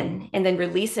in and then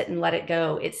release it and let it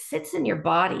go, it sits in your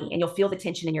body and you'll feel the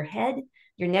tension in your head,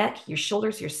 your neck, your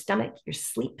shoulders, your stomach, your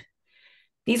sleep.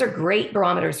 These are great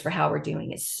barometers for how we're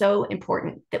doing. It's so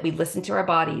important that we listen to our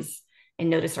bodies and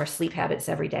notice our sleep habits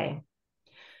every day.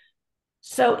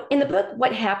 So in the book,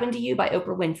 What Happened to You by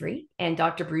Oprah Winfrey and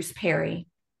Dr. Bruce Perry,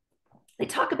 they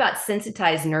talk about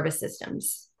sensitized nervous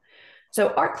systems. So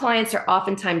our clients are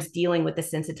oftentimes dealing with the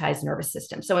sensitized nervous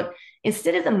system. So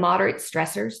instead of the moderate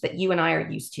stressors that you and I are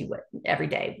used to every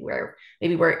day, where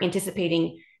maybe we're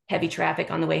anticipating heavy traffic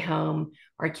on the way home,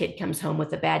 our kid comes home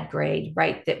with a bad grade,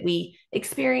 right, that we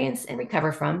experience and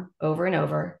recover from over and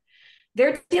over,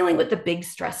 they're dealing with the big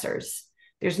stressors.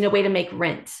 There's no way to make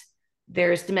rent.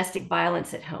 There's domestic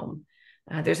violence at home.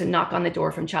 There's a knock on the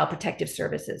door from Child Protective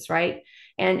Services, right?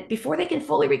 And before they can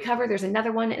fully recover, there's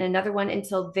another one and another one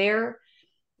until their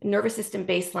nervous system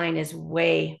baseline is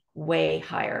way, way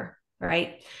higher,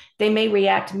 right? They may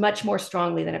react much more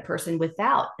strongly than a person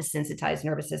without a sensitized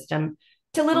nervous system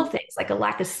to little things like a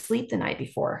lack of sleep the night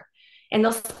before. And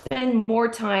they'll spend more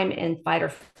time in fight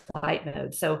or flight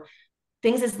mode. So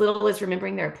things as little as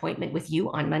remembering their appointment with you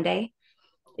on Monday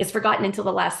is forgotten until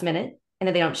the last minute. And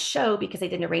then they don't show because they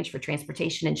didn't arrange for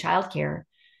transportation and childcare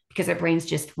because their brains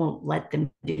just won't let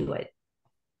them do it.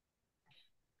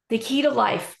 The key to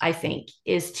life, I think,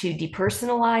 is to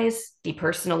depersonalize,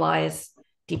 depersonalize,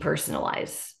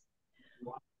 depersonalize.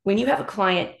 When you have a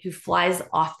client who flies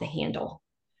off the handle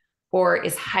or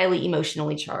is highly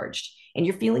emotionally charged, and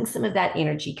you're feeling some of that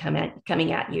energy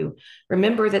coming at you,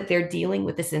 remember that they're dealing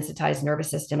with the sensitized nervous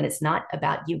system and it's not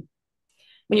about you.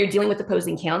 When you're dealing with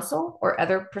opposing counsel or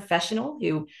other professional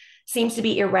who seems to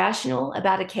be irrational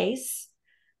about a case,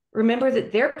 remember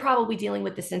that they're probably dealing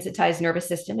with the sensitized nervous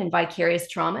system and vicarious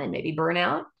trauma and maybe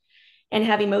burnout and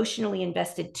have emotionally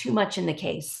invested too much in the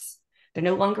case. They're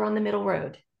no longer on the middle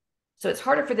road. So it's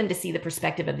harder for them to see the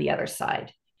perspective of the other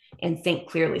side and think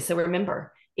clearly. So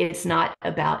remember, it's not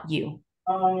about you.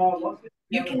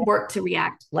 You can work to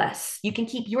react less. You can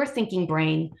keep your thinking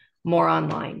brain more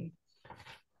online.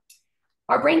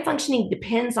 Our brain functioning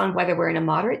depends on whether we're in a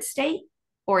moderate state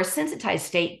or a sensitized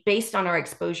state based on our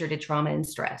exposure to trauma and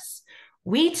stress.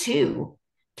 We too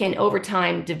can over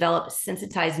time develop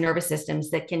sensitized nervous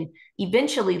systems that can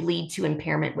eventually lead to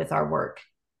impairment with our work.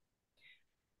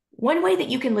 One way that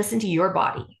you can listen to your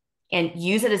body and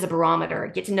use it as a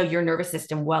barometer, get to know your nervous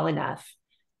system well enough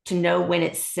to know when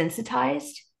it's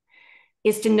sensitized,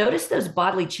 is to notice those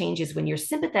bodily changes when your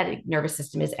sympathetic nervous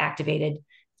system is activated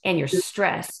and you're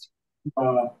stressed.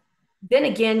 Then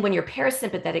again, when your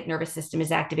parasympathetic nervous system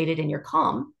is activated and you're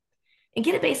calm, and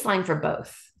get a baseline for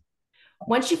both.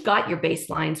 Once you've got your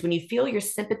baselines, when you feel your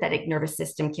sympathetic nervous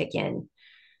system kick in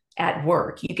at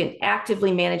work, you can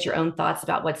actively manage your own thoughts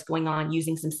about what's going on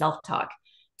using some self-talk.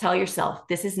 Tell yourself,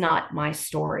 this is not my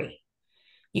story.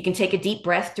 You can take a deep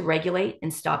breath to regulate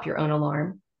and stop your own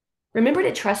alarm. Remember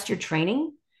to trust your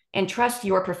training and trust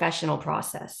your professional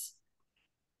process.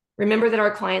 Remember that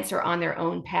our clients are on their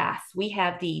own path. We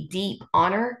have the deep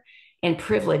honor and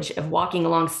privilege of walking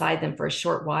alongside them for a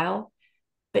short while,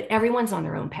 but everyone's on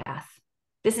their own path.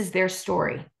 This is their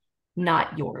story,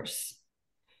 not yours.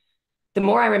 The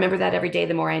more I remember that every day,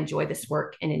 the more I enjoy this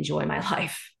work and enjoy my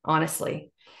life,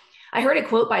 honestly. I heard a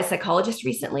quote by a psychologist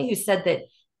recently who said that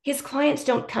his clients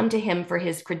don't come to him for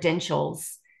his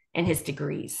credentials and his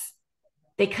degrees.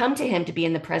 They come to him to be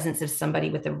in the presence of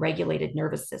somebody with a regulated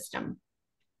nervous system.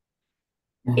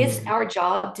 It's our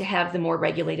job to have the more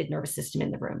regulated nervous system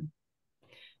in the room.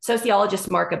 Sociologist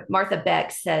Martha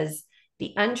Beck says,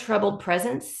 the untroubled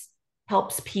presence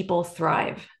helps people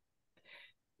thrive.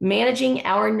 Managing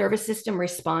our nervous system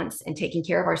response and taking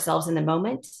care of ourselves in the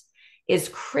moment is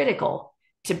critical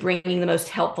to bringing the most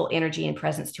helpful energy and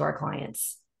presence to our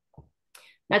clients.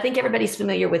 Now, I think everybody's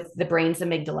familiar with the brain's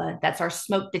amygdala. That's our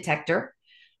smoke detector,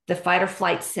 the fight or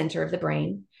flight center of the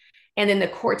brain. And then the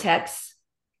cortex,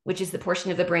 which is the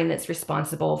portion of the brain that's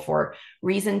responsible for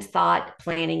reasoned thought,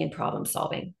 planning, and problem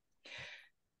solving.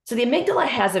 So the amygdala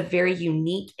has a very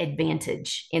unique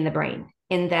advantage in the brain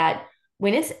in that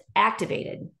when it's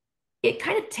activated, it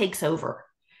kind of takes over.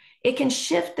 It can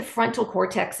shift the frontal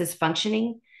cortex's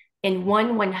functioning in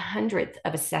 1/100th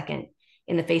of a second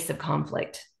in the face of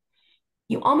conflict.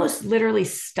 You almost literally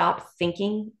stop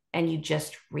thinking and you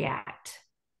just react.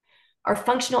 Our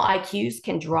functional IQs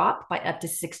can drop by up to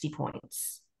 60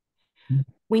 points.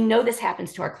 We know this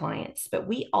happens to our clients, but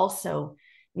we also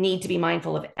need to be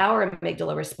mindful of our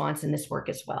amygdala response in this work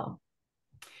as well.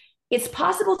 It's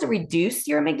possible to reduce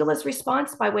your amygdala's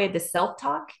response by way of the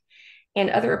self-talk and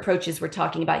other approaches we're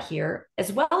talking about here,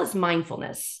 as well as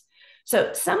mindfulness.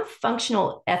 So some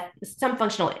functional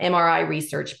MRI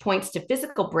research points to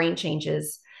physical brain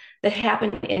changes that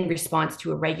happen in response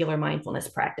to a regular mindfulness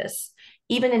practice,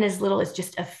 even in as little as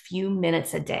just a few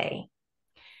minutes a day.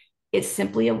 It's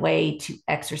simply a way to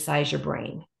exercise your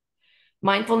brain.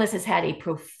 Mindfulness has had a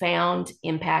profound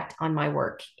impact on my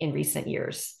work in recent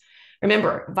years.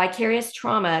 Remember, vicarious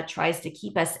trauma tries to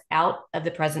keep us out of the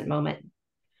present moment.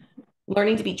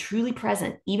 Learning to be truly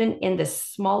present, even in the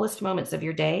smallest moments of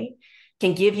your day,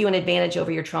 can give you an advantage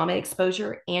over your trauma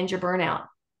exposure and your burnout.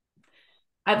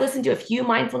 I've listened to a few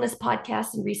mindfulness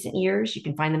podcasts in recent years. You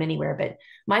can find them anywhere, but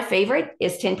my favorite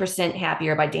is 10%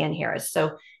 Happier by Dan Harris.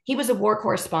 So he was a war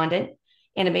correspondent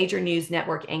and a major news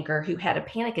network anchor who had a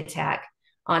panic attack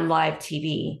on live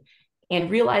TV and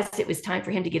realized it was time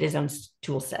for him to get his own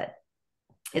tool set.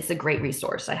 It's a great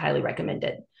resource. I highly recommend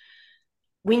it.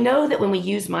 We know that when we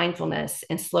use mindfulness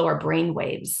and slow our brain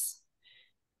waves,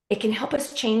 it can help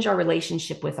us change our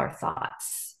relationship with our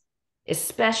thoughts,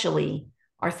 especially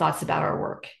our thoughts about our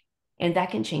work, and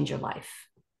that can change your life.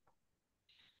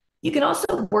 You can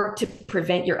also work to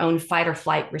prevent your own fight or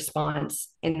flight response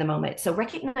in the moment. So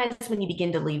recognize when you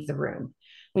begin to leave the room,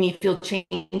 when you feel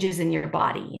changes in your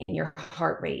body and your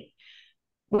heart rate,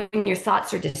 when your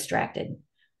thoughts are distracted.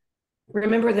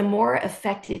 Remember, the more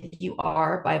affected you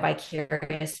are by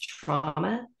vicarious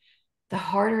trauma, the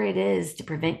harder it is to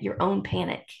prevent your own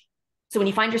panic. So when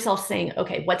you find yourself saying,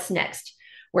 okay, what's next?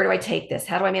 Where do I take this?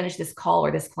 How do I manage this call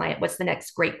or this client? What's the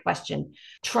next great question?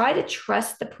 Try to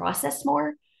trust the process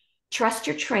more. Trust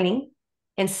your training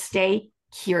and stay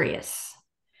curious.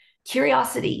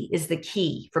 Curiosity is the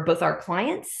key for both our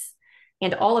clients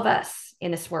and all of us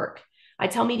in this work. I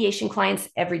tell mediation clients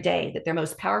every day that their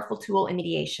most powerful tool in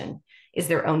mediation is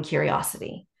their own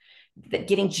curiosity. That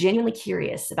getting genuinely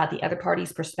curious about the other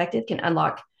party's perspective can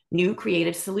unlock new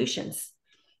creative solutions.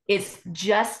 It's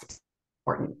just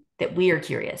important that we are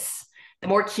curious. The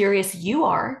more curious you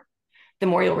are, the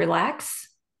more you'll relax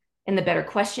and the better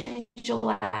questions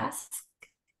you'll ask,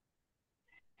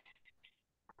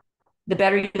 the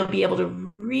better you'll be able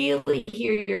to really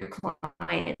hear your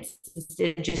clients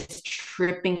instead of just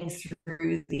tripping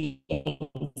through the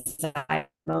anxiety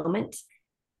moment.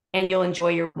 And you'll enjoy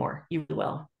your more. You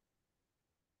will.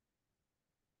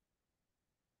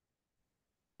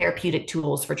 Therapeutic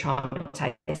tools for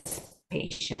traumatized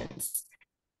patients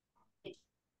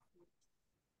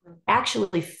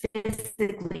actually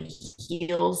physically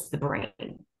heals the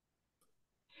brain.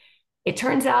 It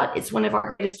turns out it's one of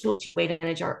our greatest tools to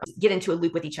manage get into a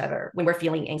loop with each other when we're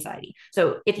feeling anxiety.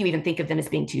 So if you even think of them as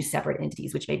being two separate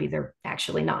entities, which maybe they're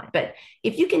actually not, but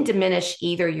if you can diminish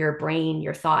either your brain,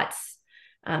 your thoughts,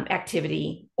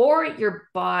 activity, or your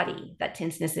body, that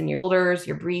tenseness in your shoulders,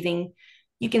 your breathing,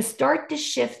 you can start to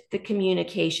shift the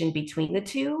communication between the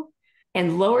two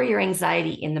and lower your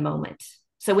anxiety in the moment.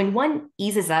 So when one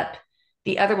eases up,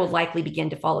 the other will likely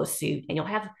begin to follow suit, and you'll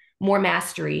have more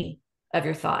mastery of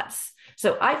your thoughts.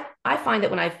 So I find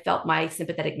that when I felt my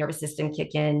sympathetic nervous system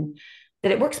kick in,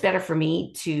 that it works better for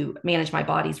me to manage my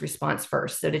body's response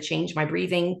first. So to change my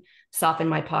breathing, soften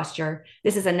my posture.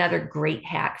 This is another great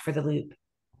hack for the loop.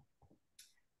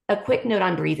 A quick note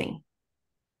on breathing.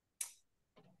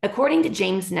 According to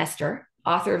James Nestor,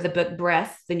 author of the book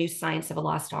Breath, The New Science of a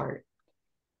Lost Art,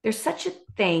 there's such a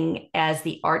thing as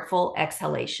the artful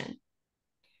exhalation.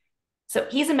 So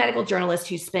he's a medical journalist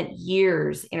who spent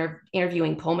years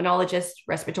interviewing pulmonologists,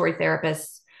 respiratory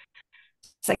therapists,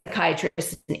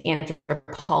 psychiatrists, and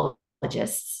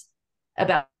anthropologists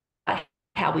about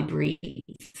how we breathe.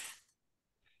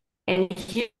 And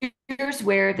here's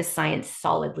where the science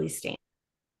solidly stands.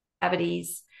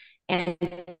 Cavities and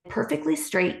perfectly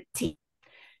straight teeth.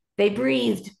 They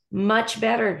breathed much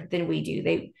better than we do.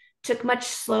 They took much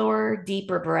slower,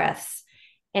 deeper breaths.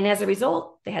 And as a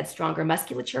result, they had stronger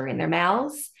musculature in their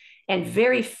mouths and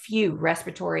very few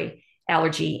respiratory,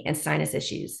 allergy, and sinus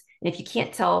issues. And if you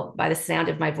can't tell by the sound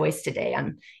of my voice today,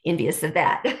 I'm envious of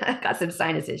that. I've got some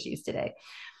sinus issues today.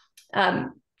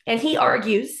 And he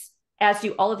argues, as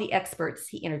do all of the experts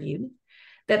he interviewed,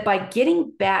 that by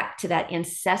getting back to that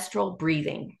ancestral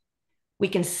breathing, we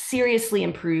can seriously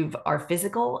improve our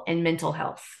physical and mental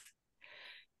health.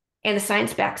 And the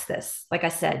science backs this, like I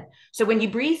said. So when you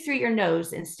breathe through your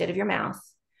nose instead of your mouth,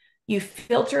 you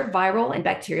filter viral and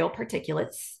bacterial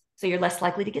particulates, so you're less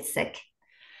likely to get sick.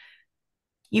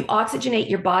 You oxygenate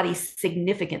your body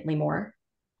significantly more.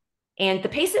 And the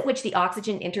pace at which the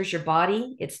oxygen enters your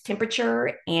body, its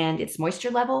temperature and its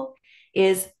moisture level,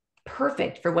 is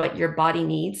perfect for what your body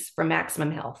needs for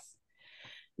maximum health.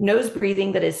 Nose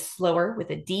breathing that is slower with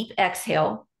a deep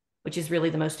exhale, which is really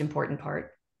the most important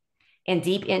part, and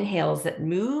deep inhales that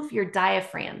move your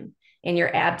diaphragm and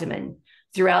your abdomen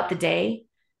throughout the day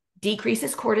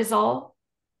decreases cortisol,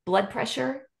 blood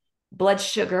pressure, blood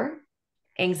sugar,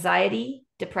 anxiety,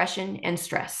 depression, and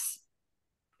stress.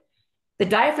 The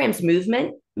diaphragm's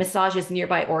movement massages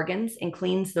nearby organs and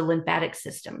cleans the lymphatic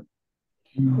system.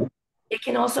 It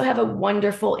can also have a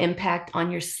wonderful impact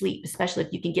on your sleep, especially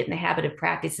if you can get in the habit of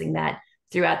practicing that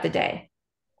throughout the day.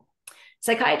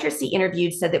 Psychiatrists he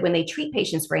interviewed said that when they treat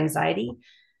patients for anxiety,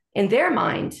 in their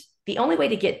mind, the only way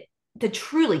to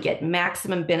truly get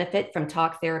maximum benefit from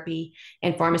talk therapy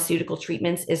and pharmaceutical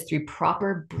treatments is through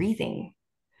proper breathing.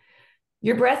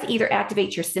 Your breath either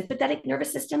activates your sympathetic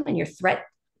nervous system and your threat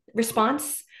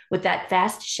response with that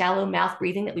fast, shallow mouth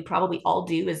breathing that we probably all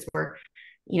do as we're,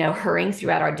 hurrying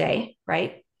throughout our day,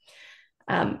 right?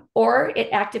 Or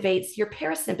it activates your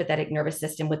parasympathetic nervous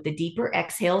system with the deeper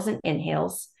exhales and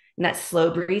inhales and that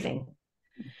slow breathing.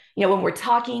 When we're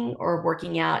talking or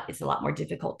working out, it's a lot more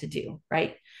difficult to do,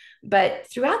 right? But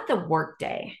throughout the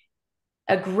workday,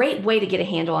 a great way to get a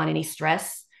handle on any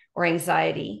stress or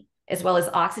anxiety, as well as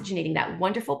oxygenating that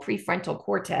wonderful prefrontal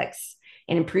cortex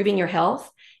and improving your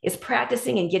health, is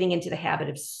practicing and getting into the habit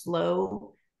of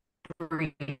slow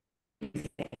breathing.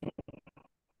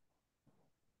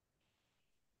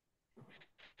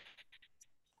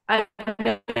 I've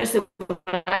noticed that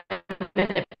when I'm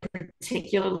in a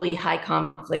particularly high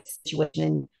conflict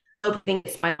situation, opening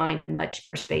gets my mind much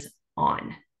more space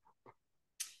on.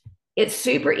 It's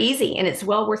super easy and it's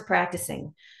well worth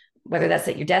practicing, whether that's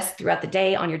at your desk throughout the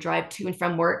day, on your drive to and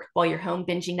from work, while you're home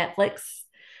binging Netflix.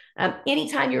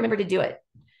 anytime you remember to do it.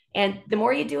 And the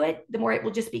more you do it, the more it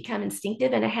will just become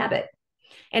instinctive and a habit.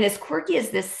 And as quirky as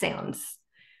this sounds,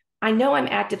 I know I'm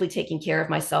actively taking care of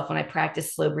myself when I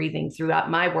practice slow breathing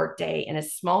throughout my workday in a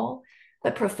small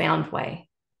but profound way.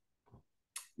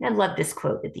 And I love this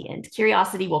quote at the end: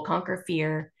 curiosity will conquer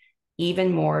fear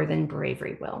even more than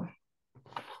bravery will.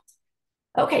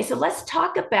 Okay, so let's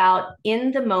talk about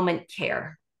in the moment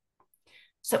care.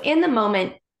 So, in the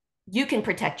moment, you can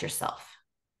protect yourself.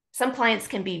 Some clients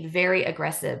can be very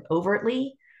aggressive,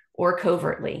 overtly or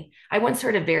covertly. I once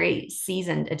heard a very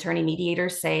seasoned attorney mediator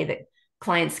say that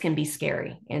clients can be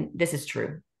scary, and this is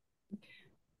true.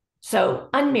 So,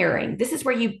 unmirroring, this is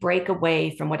where you break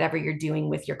away from whatever you're doing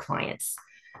with your clients.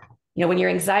 You know, when your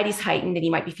anxiety is heightened and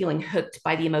you might be feeling hooked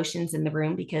by the emotions in the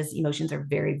room, because emotions are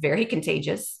very, very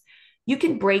contagious, you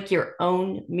can break your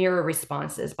own mirror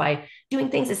responses by doing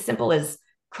things as simple as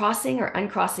crossing or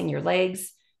uncrossing your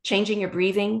legs, changing your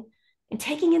breathing, and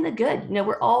taking in the good. You know,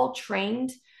 we're all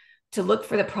trained to look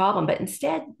for the problem, but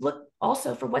instead look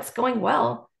also for what's going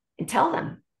well and tell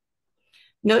them.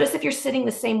 Notice if you're sitting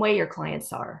the same way your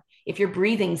clients are, if you're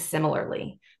breathing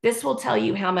similarly. This will tell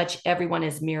you how much everyone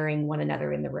is mirroring one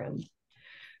another in the room.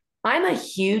 I'm a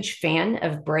huge fan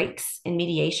of breaks in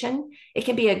mediation. It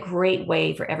can be a great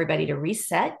way for everybody to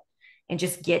reset and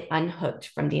just get unhooked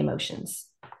from the emotions.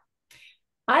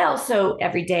 I also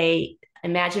every day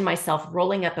imagine myself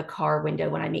rolling up a car window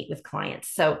when I meet with clients.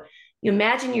 So you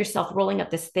imagine yourself rolling up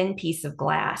this thin piece of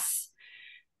glass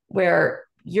where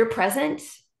you're present,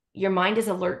 your mind is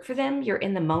alert for them, you're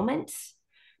in the moment,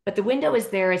 but the window is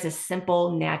there as a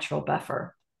simple, natural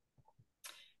buffer.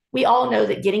 We all know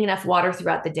that getting enough water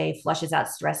throughout the day flushes out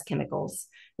stress chemicals.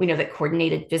 We know that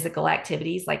coordinated physical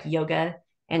activities like yoga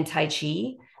and Tai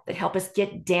Chi that help us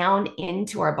get down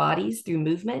into our bodies through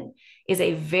movement is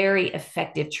a very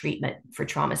effective treatment for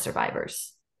trauma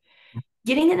survivors.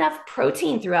 Getting enough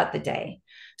protein throughout the day.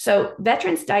 So,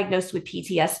 veterans diagnosed with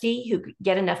PTSD who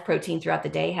get enough protein throughout the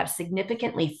day have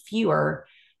significantly fewer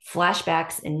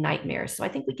flashbacks and nightmares. So, I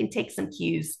think we can take some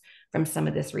cues from some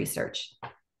of this research.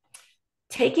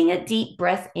 Taking a deep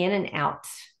breath in and out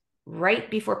right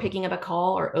before picking up a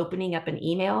call or opening up an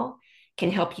email can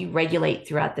help you regulate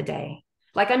throughout the day.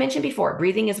 Like I mentioned before,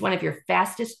 breathing is one of your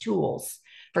fastest tools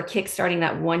for kickstarting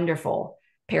that wonderful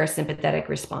parasympathetic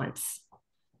response.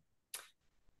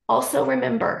 Also,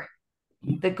 remember,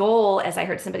 the goal, as I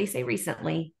heard somebody say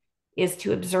recently, is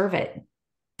to observe it,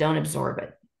 don't absorb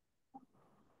it.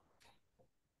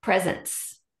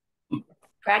 Presence.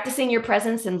 Practicing your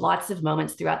presence in lots of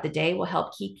moments throughout the day will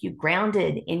help keep you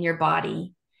grounded in your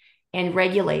body and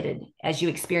regulated as you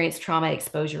experience trauma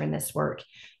exposure in this work.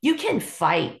 You can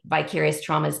fight Vicarious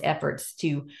Trauma's efforts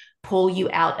to pull you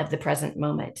out of the present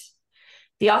moment.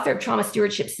 The author of Trauma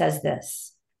Stewardship says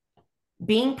this: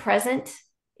 being present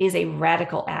is a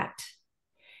radical act.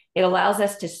 It allows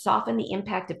us to soften the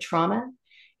impact of trauma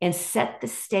and set the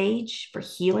stage for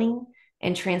healing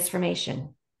and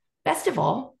transformation. Best of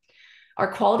all,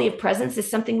 our quality of presence is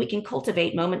something we can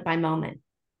cultivate moment by moment.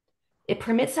 It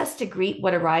permits us to greet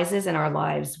what arises in our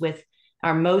lives with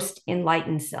our most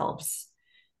enlightened selves,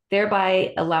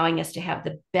 thereby allowing us to have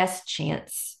the best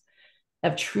chance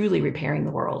of truly repairing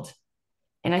the world.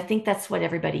 And I think that's what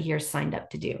everybody here signed up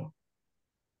to do.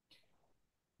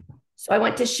 So I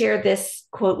want to share this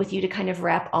quote with you to kind of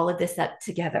wrap all of this up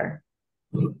together.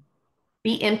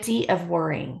 Be empty of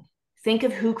worrying. Think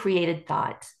of who created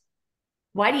thought.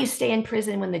 Why do you stay in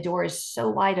prison when the door is so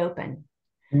wide open?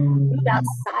 Move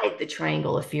outside the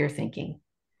triangle of fear thinking.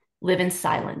 Live in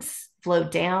silence. Flow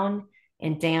down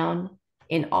and down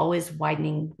in always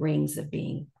widening rings of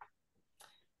being.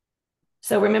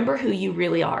 So remember who you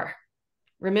really are.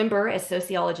 Remember, as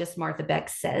sociologist Martha Beck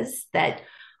says, that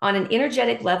on an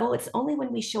energetic level, it's only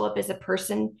when we show up as a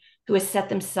person who has set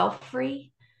themselves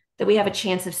free that we have a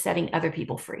chance of setting other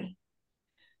people free.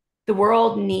 The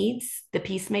world needs the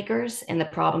peacemakers and the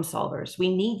problem solvers.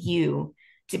 We need you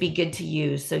to be good to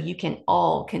you so you can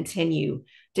all continue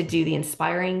to do the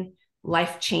inspiring,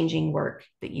 life-changing work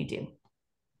that you do.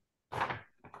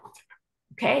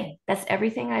 Okay, that's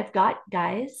everything I've got,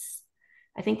 guys.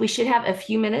 I think we should have a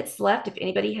few minutes left if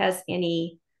anybody has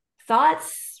any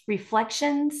thoughts,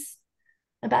 reflections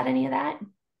about any of that.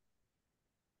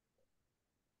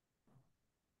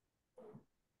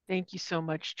 Thank you so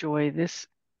much, Joy. This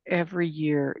every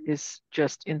year is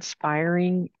just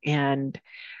inspiring, and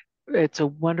it's a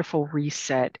wonderful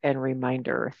reset and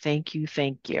reminder. Thank you.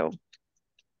 Thank you.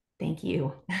 Thank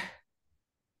you.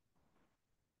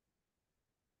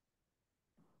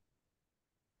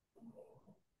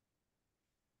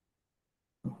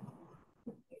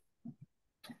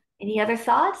 Any other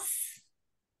thoughts?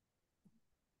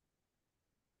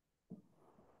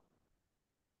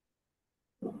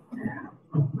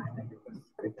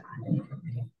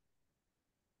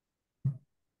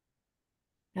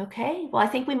 Okay, well, I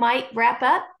think we might wrap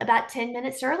up about 10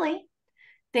 minutes early.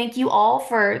 Thank you all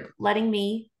for letting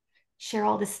me share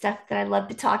all this stuff that I love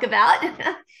to talk about.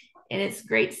 And it's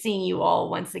great seeing you all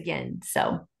once again.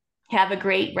 So have a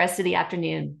great rest of the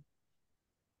afternoon.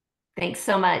 Thanks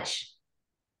so much.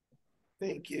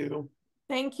 Thank you.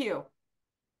 Thank you.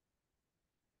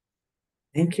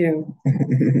 Thank you.